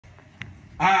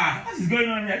Ah, what is going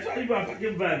on here? Why you go and pack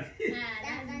a bag?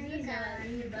 That is our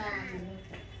new bag.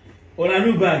 On a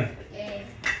new bag? Yeah.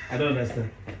 I don't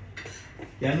understand.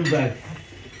 Your new bag.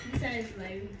 This one is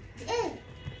my room.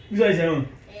 This one is your own.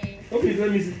 Open it,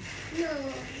 let me see. No.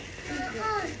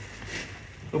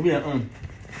 Open your own.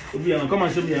 Open your own. Come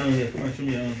and show me your own here. Come and show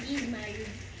me your own. This is my room.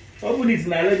 Open it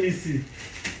now, let me see.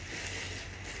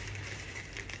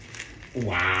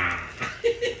 Wow.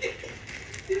 This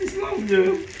is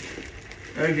lovely.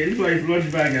 Okay, this one is lunch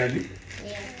bag, Abby.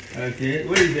 Yeah. Okay,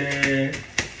 where is the own?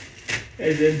 Yeah. This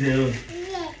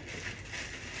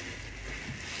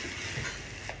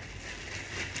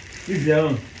is your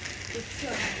own. It's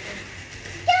your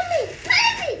Yummy!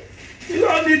 Baby! You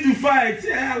don't need to fight.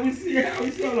 Yeah, I will see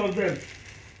all of them.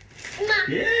 Ma.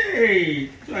 Yay!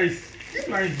 This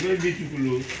one is very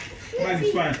beautiful. This one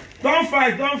is fine.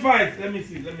 Don't fight. Let me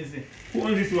see. Who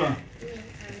owns this one?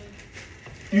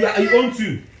 You own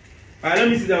two. Alright, let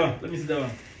me see that one. This one.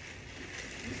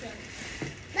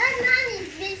 That man is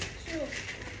this too.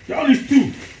 Your own is two.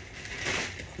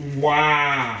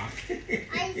 Wow.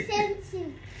 I sent him.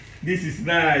 This is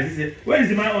nice. Where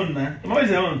is my own now? Where is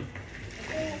your own?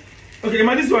 Okay,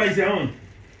 this one is your own.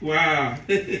 Wow.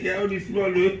 Your own is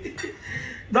small.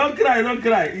 Don't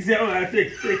cry. It's your own.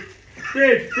 Take it.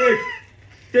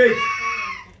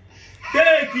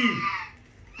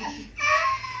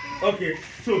 Okay,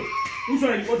 so which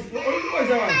one? What is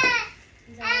that one?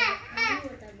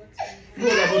 No,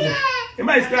 that bottle. Am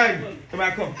I crying? Am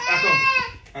I come?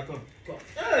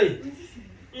 Hey.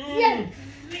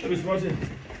 Let me small thing.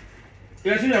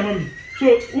 You see your mommy.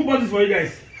 So who bought this for you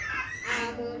guys?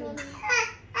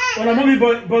 Oh, the mommy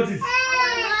bought it.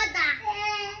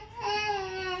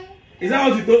 Is that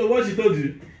what she told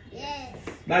you? Yes.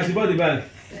 That she bought the bag?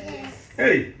 Yes.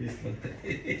 Hey.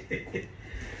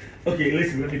 Okay,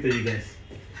 listen, let me tell you guys.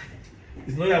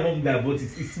 It's not your mom that bought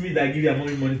it. It's me that give your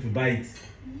mommy money to buy it.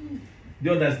 Do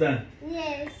you understand?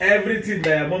 Yes. Everything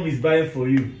that your mom is buying for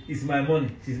you is my money.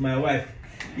 She's my wife.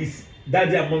 It's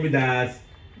daddy and mommy that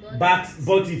bought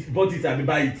it and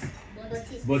buy it.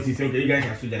 Bought it. Okay, you guys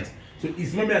can see that. So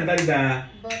it's mommy and daddy that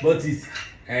bought it.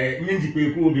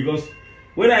 Because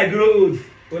when I grow old,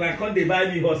 when I come they buy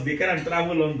me horse, they can't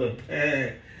travel London.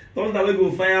 Thunder will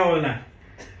go fire on her.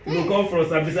 You come from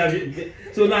Sabisa.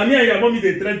 So now me and your mommy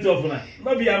they trend off now.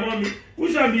 Not be your mommy.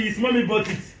 Which one be his mommy bought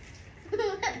it?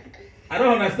 I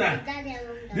don't understand.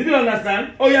 Did you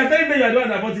understand? Oh, you are telling me you are the one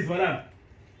that bought it for them.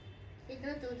 They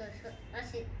don't do that.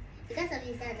 Because of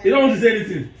his dad. You don't want to say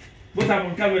anything. But I'm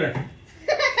on camera.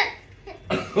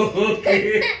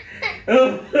 Okay.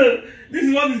 This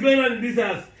is what is going on in this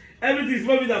house. Everything is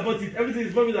mommy that bought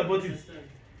it.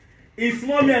 It's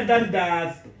mommy and daddy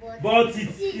that bought it.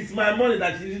 It's my money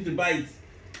that she's using to buy it.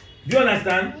 Do you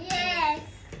understand? Yes.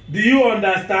 Do you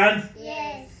understand?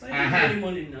 Yes. I don't give any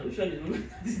money now. Which one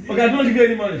is Okay, I don't give you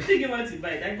any money. I think I want to buy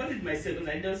it. I bought it myself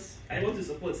because I want to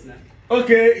support now.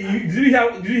 Okay, did you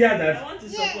hear that? I want to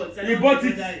support. You bought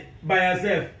it by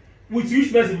yourself. With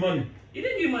which person money? You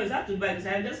didn't give me money, so I have to buy because I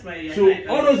have just my. So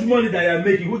all those money that you are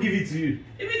making, who give it to you?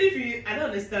 Even if I don't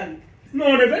understand. No,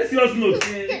 on a very serious note,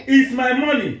 it's my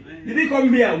money. Did he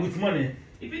come here with money?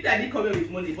 If it didn't come here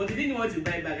with money, but he didn't want to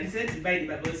buy back, I decided to buy the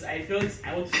bag because I felt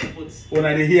I want to support. When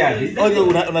I hear,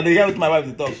 when I hear with my wife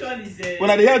to talk. When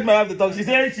I hear with my wife to talk, she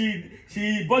said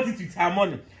she bought it with her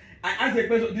money. I asked the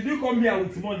question, did you come here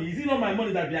with money? Is it not my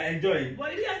money that we are enjoying?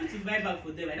 But if you ask me to buy back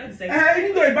for them, I don't decide.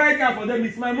 Even though I buy a car for them,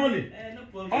 it's my money. No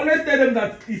problem. Always tell them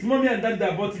that it's mommy and daddy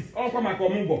that bought it. All come at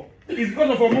Omugo. It's because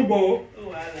of Omugo. Oh,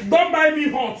 wow. Don't buy me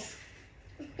hot.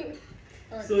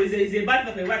 So it's a bad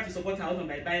thing for a wife to support her husband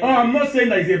by buying. Oh, I'm not saying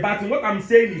that it's a bad thing. What I'm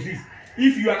saying is this: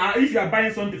 if you are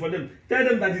buying something for them, tell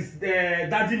them that it's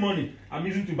daddy money I'm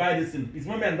using to buy this thing. It's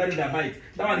mommy and daddy that buy it.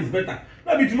 That one is better.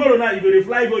 Not be tomorrow now you go to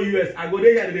fly go US. I go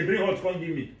there here they bring hot come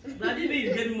give me. Now this way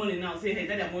you give me money now. Say hey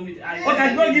daddy and mommy. Okay, I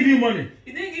did not give you money.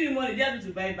 He didn't give me money. They had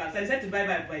to buy back. So I decided to buy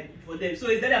back for them. So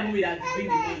it's daddy and mommy that bring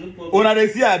the money. No problem. Una dey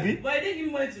see abi? But he didn't give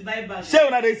me money to buy back. Shey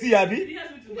una dey see abi? He didn't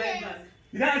ask me to buy back.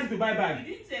 You don't ask you to buy bag.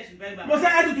 He didn't say I should buy back. Must I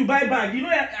ask you to buy bag? You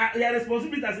know your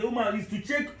responsibility as a woman is to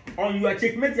check on your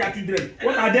checkmate your children.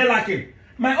 What are they lacking?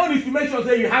 My own is to make sure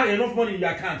that you have enough money in your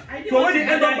account. So when you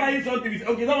end up buying something, it's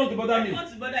okay, don't want to bother me. I want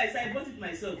to bother. I bought it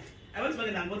myself. I want to buy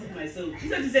it and bought it myself.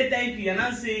 Instead to say thank you and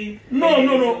now say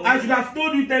no. I should have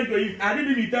told you thank you. I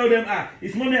didn't even tell them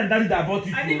it's mommy and daddy that bought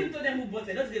it. I didn't tell them who bought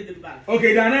it. I just gave them back.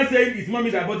 Okay, they are not saying it's mommy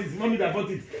that bought it. It's mommy that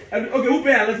bought it. Okay, who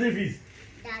pay our lesson fees?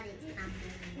 Daddy.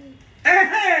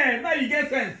 Now you get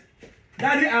sense.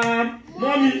 Daddy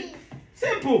mommy.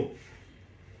 Simple.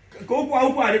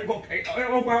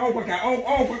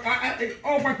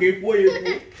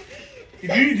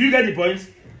 Do you get the point?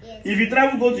 Yes. If you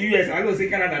travel go to US, I go say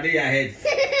Canada dey ahead.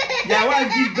 Their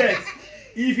wife give birth.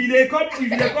 If they come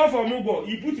for Mugo,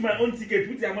 he put my own ticket,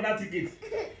 put your mother ticket.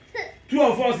 2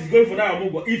 of us is going for that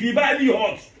Mugo. If he buy me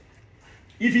hot,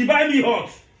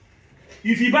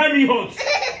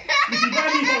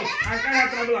 I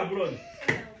can't travel abroad.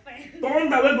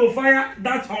 Thunder will go fire,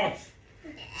 that's hot.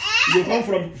 You come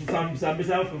from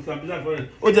Sambisa.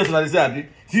 Oh, just like they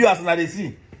see you as they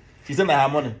see. She said I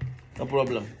have money. No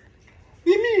problem.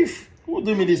 We move. Who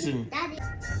do me this thing? Daddy.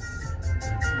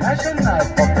 National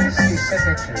Publicity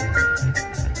Secretary.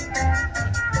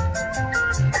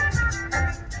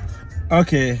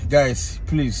 Okay, guys,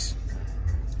 please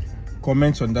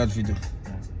comment on that video.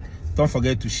 Don't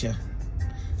forget to share.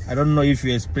 I don't know if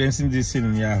you're experiencing this thing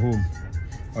in your home,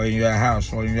 or in your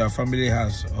house, or in your family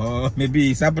house, or maybe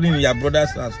it's happening in your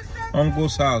brother's house,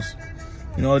 uncle's house.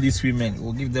 You know, all these women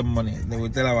will give them money. They will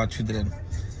tell our children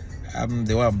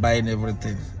they were buying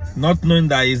everything, not knowing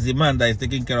that it's the man that is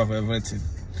taking care of everything.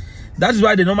 That is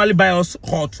why they normally buy us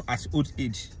hot at old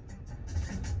age.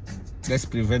 Let's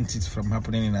prevent it from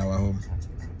happening in our home.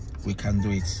 We can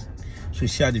do it. So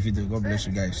share the video. God bless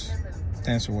you guys.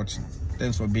 Thanks for watching.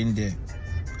 Thanks for being there.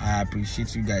 I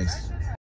appreciate you guys.